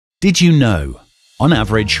Did you know? On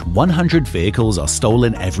average, 100 vehicles are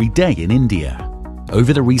stolen every day in India.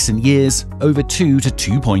 Over the recent years, over 2 to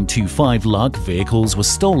 2.25 lakh vehicles were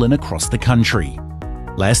stolen across the country.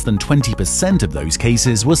 Less than 20% of those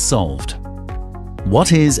cases were solved.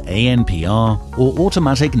 What is ANPR, or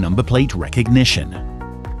Automatic Number Plate Recognition?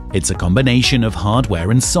 It's a combination of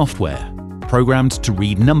hardware and software, programmed to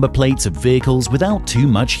read number plates of vehicles without too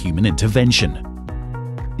much human intervention.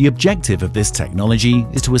 The objective of this technology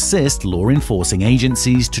is to assist law enforcing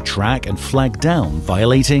agencies to track and flag down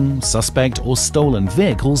violating, suspect, or stolen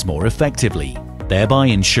vehicles more effectively, thereby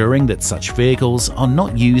ensuring that such vehicles are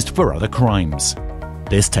not used for other crimes.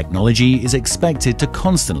 This technology is expected to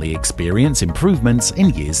constantly experience improvements in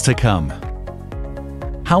years to come.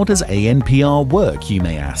 How does ANPR work, you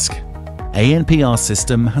may ask? ANPR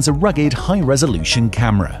system has a rugged high-resolution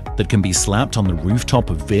camera that can be slapped on the rooftop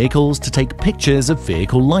of vehicles to take pictures of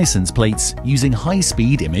vehicle license plates using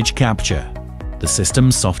high-speed image capture. The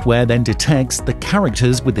system's software then detects the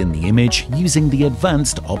characters within the image using the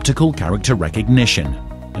advanced optical character recognition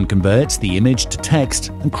and converts the image to text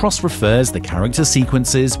and cross-refers the character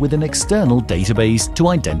sequences with an external database to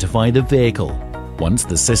identify the vehicle. Once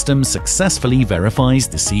the system successfully verifies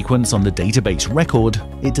the sequence on the database record,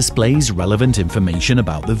 it displays relevant information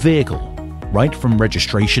about the vehicle, right from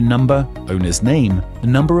registration number, owner's name, the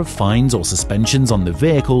number of fines or suspensions on the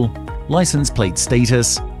vehicle, license plate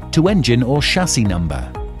status, to engine or chassis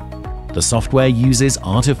number. The software uses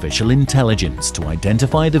artificial intelligence to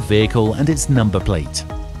identify the vehicle and its number plate.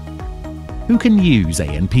 Who can use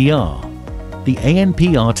ANPR? The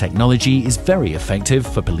ANPR technology is very effective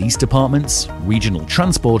for police departments, Regional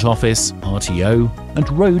Transport Office (RTO), and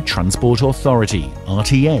Road Transport Authority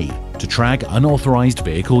 (RTA) to track unauthorized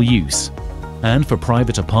vehicle use, and for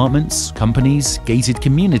private apartments, companies, gated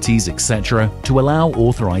communities, etc. to allow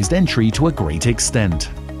authorized entry to a great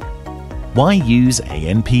extent. Why use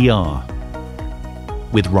ANPR?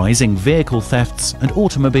 With rising vehicle thefts and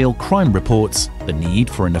automobile crime reports, the need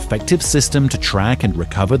for an effective system to track and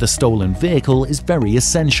recover the stolen vehicle is very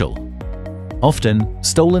essential. Often,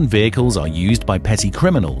 stolen vehicles are used by petty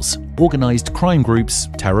criminals, organized crime groups,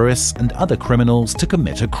 terrorists, and other criminals to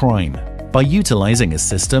commit a crime. By utilizing a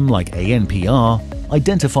system like ANPR,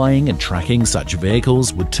 identifying and tracking such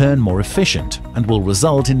vehicles would turn more efficient and will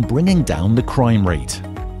result in bringing down the crime rate.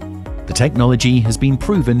 The technology has been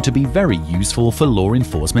proven to be very useful for law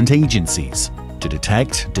enforcement agencies to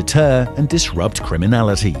detect, deter, and disrupt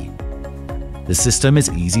criminality. The system is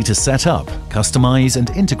easy to set up, customize, and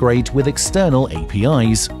integrate with external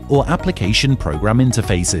APIs or application program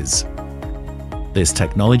interfaces. This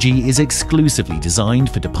technology is exclusively designed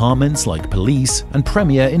for departments like police and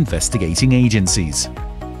premier investigating agencies.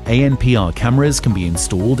 ANPR cameras can be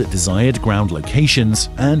installed at desired ground locations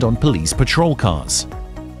and on police patrol cars.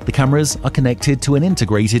 The cameras are connected to an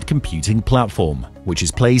integrated computing platform, which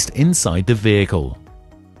is placed inside the vehicle.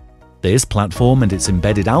 This platform and its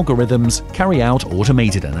embedded algorithms carry out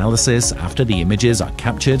automated analysis after the images are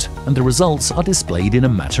captured, and the results are displayed in a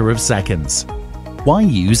matter of seconds. Why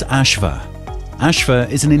use Ashfa? Ashfa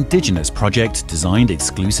is an indigenous project designed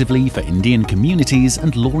exclusively for Indian communities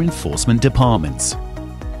and law enforcement departments.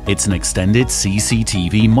 It's an extended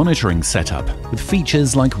CCTV monitoring setup with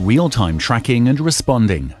features like real-time tracking and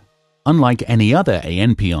responding. Unlike any other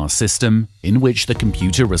ANPR system, in which the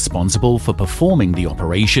computer responsible for performing the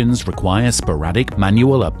operations requires sporadic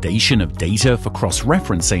manual updation of data for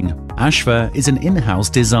cross-referencing, Ashfa is an in-house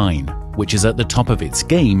design, which is at the top of its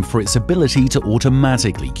game for its ability to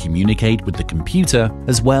automatically communicate with the computer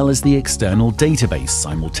as well as the external database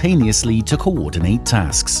simultaneously to coordinate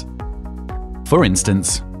tasks. For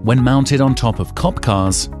instance, when mounted on top of cop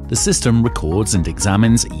cars, the system records and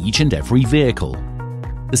examines each and every vehicle.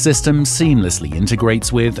 The system seamlessly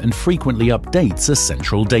integrates with and frequently updates a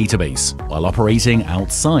central database while operating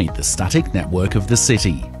outside the static network of the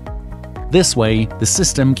city. This way, the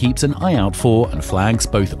system keeps an eye out for and flags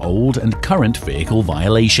both old and current vehicle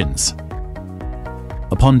violations.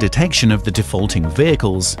 Upon detection of the defaulting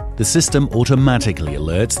vehicles, the system automatically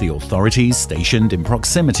alerts the authorities stationed in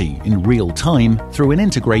proximity in real time through an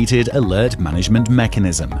integrated alert management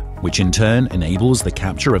mechanism, which in turn enables the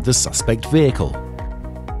capture of the suspect vehicle.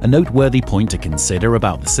 A noteworthy point to consider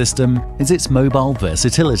about the system is its mobile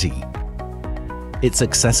versatility. Its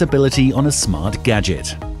accessibility on a smart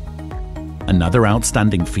gadget. Another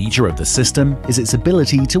outstanding feature of the system is its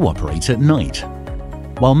ability to operate at night.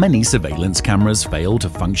 While many surveillance cameras fail to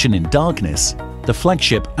function in darkness, the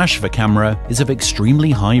flagship Ashfa camera is of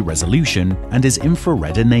extremely high resolution and is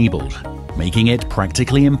infrared enabled, making it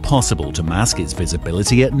practically impossible to mask its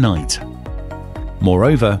visibility at night.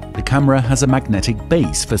 Moreover, the camera has a magnetic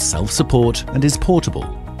base for self-support and is portable.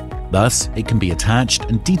 Thus, it can be attached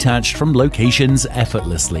and detached from locations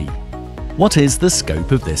effortlessly. What is the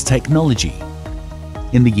scope of this technology?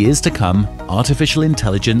 In the years to come, artificial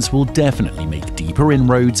intelligence will definitely make deeper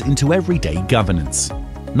inroads into everyday governance.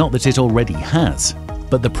 Not that it already has,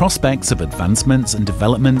 but the prospects of advancements and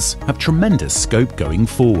developments have tremendous scope going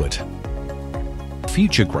forward.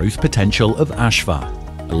 Future growth potential of Ashfa: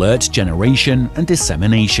 alert generation and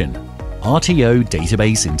dissemination, RTO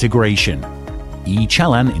database integration,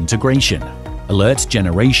 e-challan integration, alert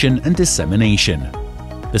generation and dissemination.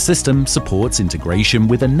 The system supports integration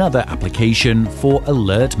with another application for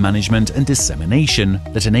alert management and dissemination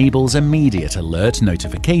that enables immediate alert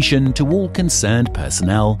notification to all concerned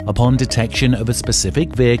personnel upon detection of a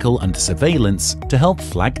specific vehicle under surveillance to help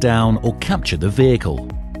flag down or capture the vehicle.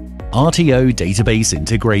 RTO database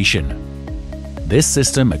integration. This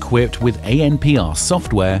system, equipped with ANPR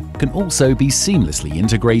software, can also be seamlessly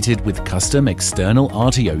integrated with custom external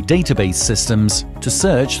RTO database systems to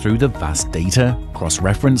search through the vast data,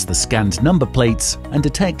 cross-reference the scanned number plates, and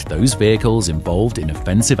detect those vehicles involved in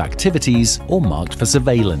offensive activities or marked for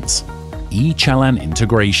surveillance. E-challan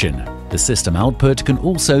integration. The system output can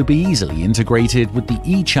also be easily integrated with the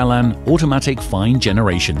e-challan automatic fine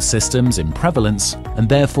generation systems in prevalence, and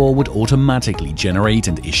therefore would automatically generate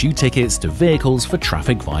and issue tickets to vehicles for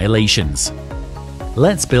traffic violations.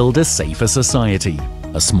 Let's build a safer society.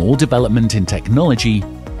 A small development in technology,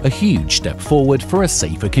 a huge step forward for a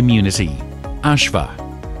safer community. Ashfa: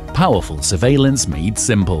 powerful surveillance made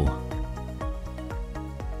simple.